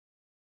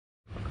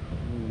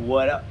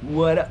What up,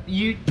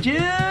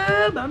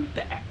 YouTube? I'm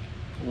back.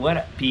 What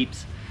up,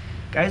 peeps?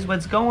 Guys,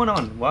 what's going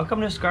on? Welcome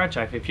to Scratch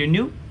Life. If you're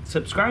new,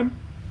 subscribe.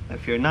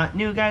 If you're not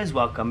new, guys,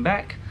 welcome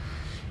back.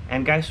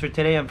 And guys, for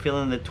today, I'm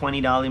feeling the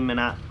 $20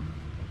 minute.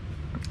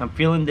 I'm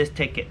feeling this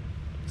ticket.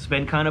 It's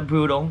been kind of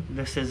brutal.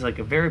 This is like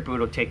a very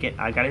brutal ticket.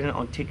 I got it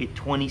on ticket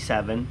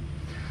 27.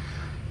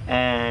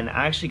 And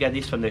I actually got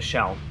these from the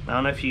shell. I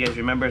don't know if you guys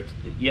remember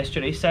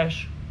yesterday's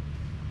sesh.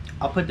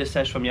 I'll put the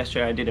sesh from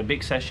yesterday. I did a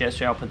big sesh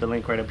yesterday. I'll put the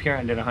link right up here.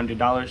 I did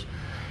 $100.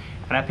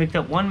 And I picked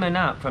up one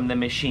minute from the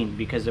machine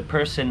because the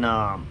person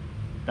that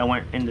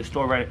went in the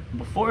store right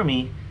before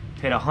me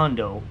hit a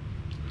hundo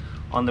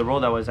on the roll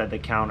that was at the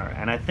counter.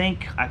 And I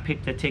think I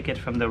picked the ticket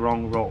from the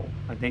wrong roll.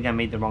 I think I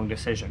made the wrong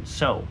decision.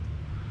 So,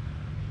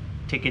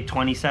 ticket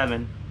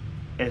 27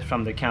 is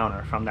from the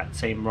counter, from that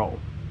same roll.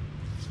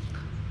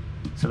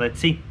 So let's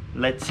see.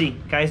 Let's see.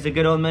 Guys, the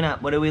good old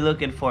minute. What are we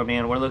looking for,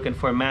 man? We're looking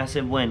for a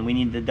massive win. We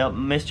need the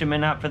Mr.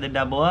 Minute for the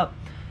double up.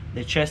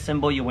 The chest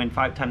symbol, you win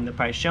 5 times the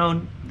price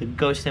shown. The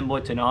ghost symbol,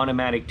 it's an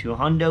automatic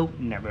 200.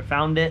 Never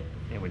found it.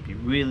 It would be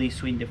really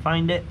sweet to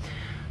find it.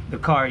 The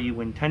car, you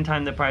win 10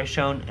 times the price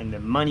shown. And the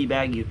money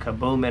bag, you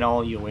kaboom it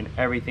all. You win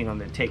everything on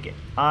the ticket.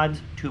 Odds,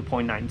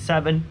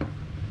 2.97.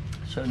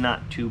 So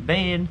not too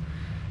bad.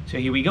 So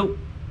here we go.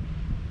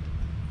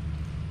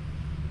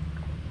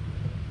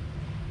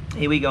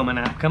 Here we go,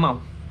 man. Come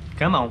on.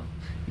 Come on.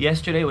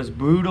 Yesterday was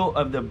brutal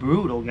of the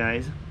brutal,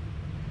 guys.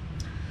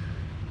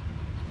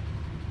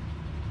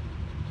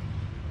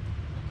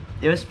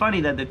 It was funny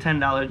that the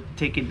 $10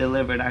 ticket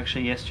delivered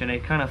actually yesterday.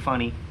 Kind of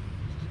funny.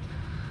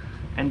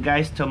 And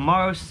guys,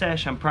 tomorrow's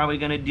sesh, I'm probably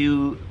gonna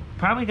do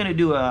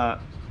a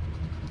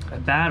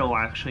battle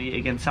actually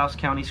against South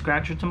County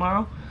Scratcher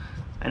tomorrow.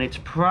 And it's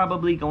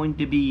probably going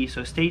to be,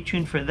 so stay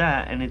tuned for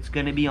that, and it's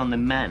gonna be on the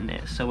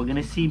madness. So we're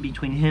gonna see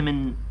between him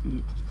and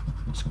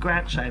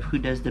Scratch Life who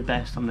does the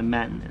best on the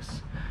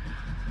madness,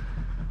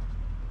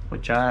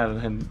 which I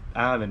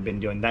haven't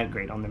been doing that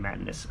great on the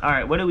madness. All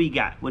right, what do we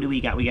got? What do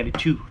we got? We got a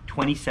 2,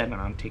 27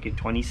 on ticket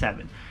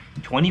 27,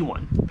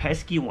 21,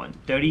 pesky 1,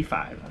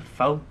 35, a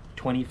 4,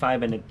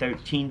 25, and a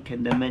 13.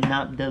 Can the man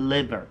not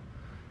deliver?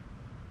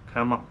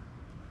 Come on,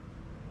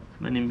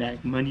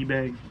 money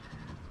bag,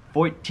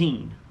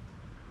 14,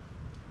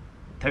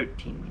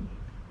 13. We need.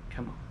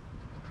 Come on,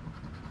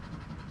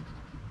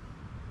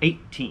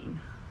 18.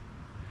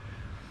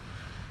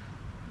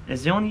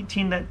 Is the only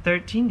team that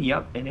 13?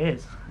 Yup, it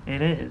is.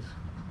 It is.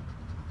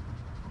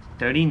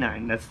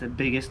 39, that's the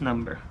biggest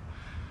number.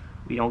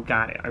 We don't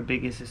got it. Our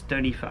biggest is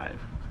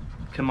 35.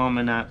 Come on,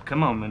 Manap.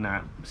 Come on,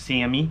 Manap.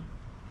 Sammy.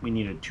 We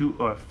need a 2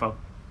 or a 4.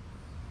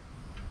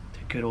 The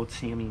good old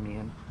Sammy,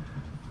 man.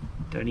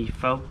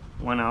 34.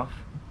 1 off.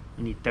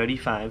 We need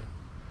 35.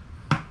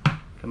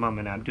 Come on,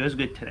 Manap. Do us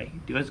good today.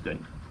 Do us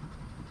good.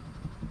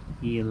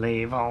 You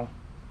leave all.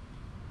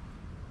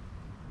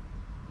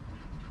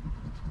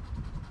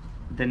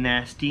 The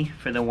nasty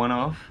for the 1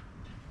 off.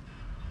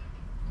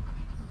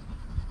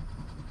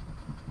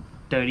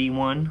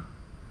 31.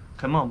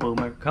 Come on,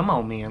 Boomer. Come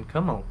on, man.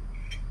 Come on.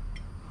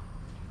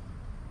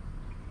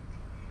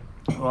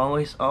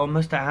 We're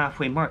almost at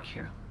halfway mark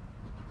here.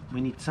 We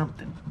need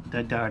something.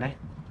 The dirty.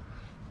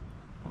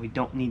 We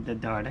don't need the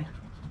dirty.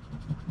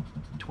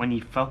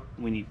 24.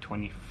 We need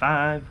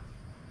 25.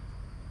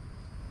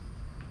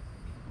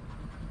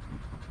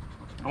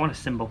 I want a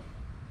symbol.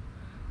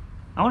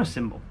 I want a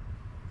symbol.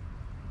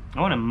 I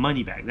want a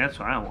money bag. That's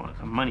what I want.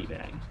 A money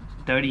bag.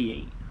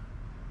 38.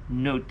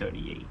 No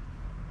 38.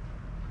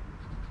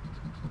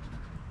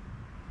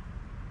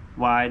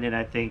 Why did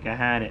I think I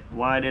had it?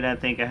 Why did I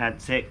think I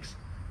had 6?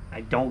 I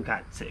don't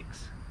got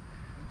 6.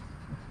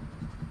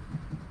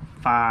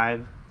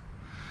 5.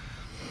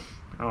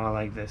 I don't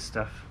like this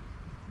stuff.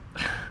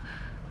 I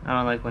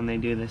don't like when they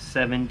do this.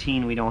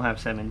 17. We don't have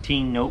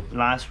 17. Nope.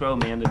 Last row,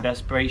 man. The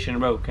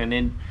desperation row. Can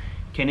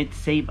it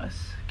save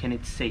us? Can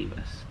it save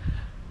us?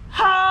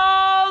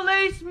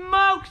 Holy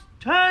smokes,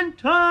 10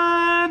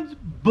 times,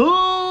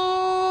 booyah!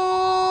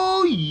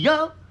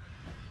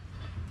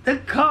 The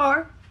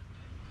car,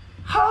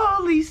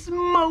 holy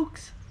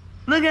smokes.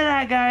 Look at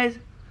that, guys.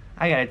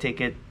 I gotta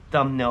take a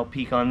thumbnail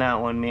peek on that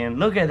one, man.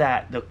 Look at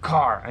that, the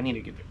car. I need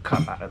to get the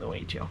cup out of the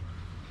way, Joe.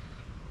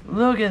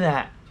 Look at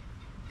that.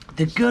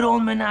 The good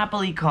old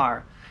Monopoly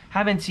car.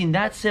 Haven't seen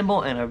that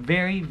symbol in a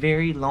very,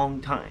 very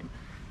long time.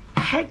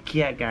 Heck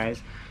yeah,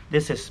 guys.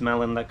 This is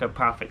smelling like a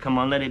profit. Come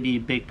on, let it be a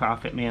big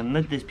profit, man.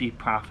 Let this be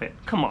profit.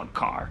 Come on,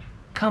 car.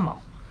 Come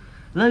on.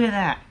 Look at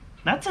that.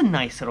 That's a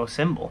nice little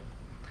symbol.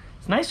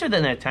 It's nicer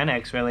than a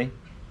 10X, really.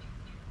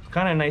 It's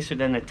kind of nicer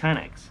than a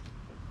 10X.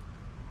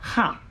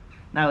 Huh.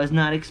 That was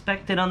not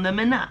expected on the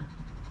minute.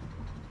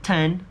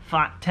 10,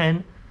 5,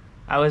 10.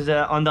 I was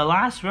on the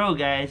last row,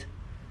 guys.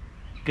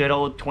 Good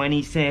old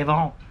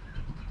 27.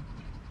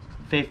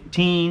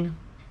 15.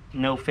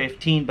 No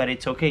 15, but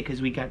it's okay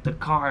because we got the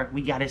car.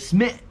 We got a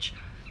smidge.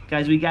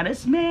 Guys, we got a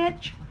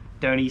smidge.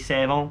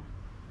 37.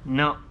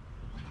 No.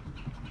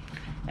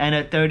 And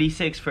a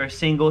 36 for a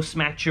single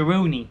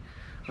smatcheroony.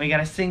 We got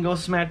a single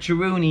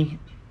smatcheroony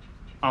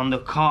on the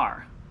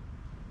car.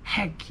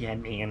 Heck yeah,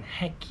 man.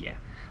 Heck yeah.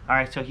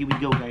 Alright, so here we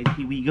go, guys.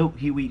 Here we go.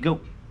 Here we go.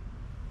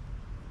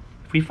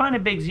 If we find a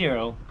big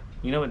zero,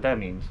 you know what that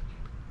means.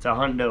 It's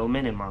 $100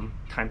 minimum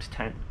times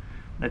 10.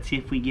 Let's see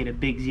if we get a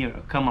big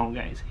zero. Come on,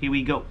 guys. Here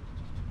we go.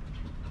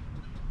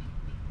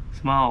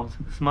 Smalls.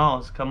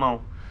 Smalls. Come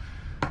on.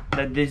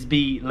 Let this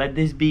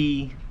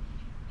be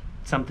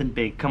something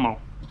big. Come on.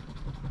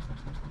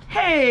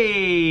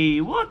 Hey,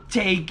 we'll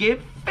take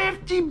it.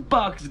 50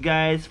 bucks,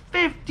 guys.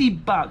 50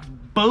 bucks.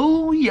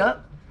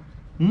 Booyah.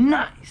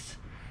 Nice.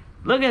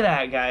 Look at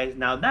that, guys.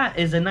 Now that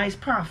is a nice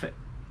profit.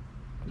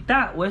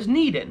 That was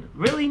needed.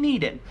 Really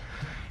needed.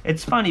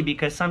 It's funny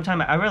because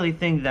sometimes I really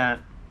think that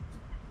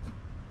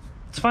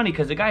it's funny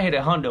because the guy hit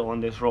a hundo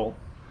on this roll.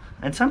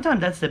 And sometimes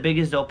that's the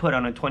biggest they'll put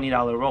on a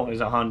 $20 roll is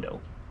a hundo.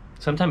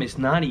 Sometimes it's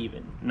not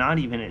even. Not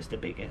even is the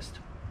biggest.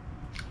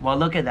 Well,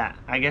 look at that.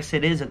 I guess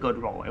it is a good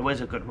roll. It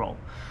was a good roll.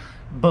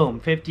 Boom,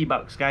 50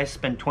 bucks. Guys,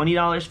 spend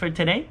 $20 for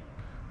today.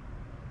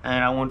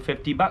 And I won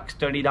 50 bucks,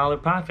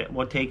 $30 profit.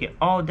 We'll take it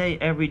all day,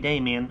 every day,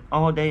 man.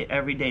 All day,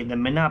 every day. The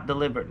Monop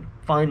delivered.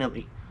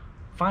 Finally.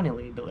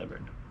 Finally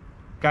delivered.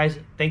 Guys,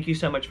 thank you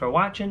so much for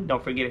watching.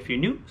 Don't forget, if you're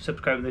new,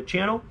 subscribe to the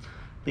channel.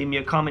 Leave me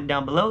a comment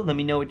down below. Let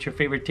me know what your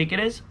favorite ticket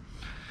is.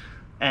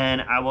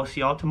 And I will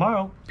see y'all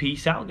tomorrow.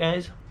 Peace out,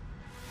 guys.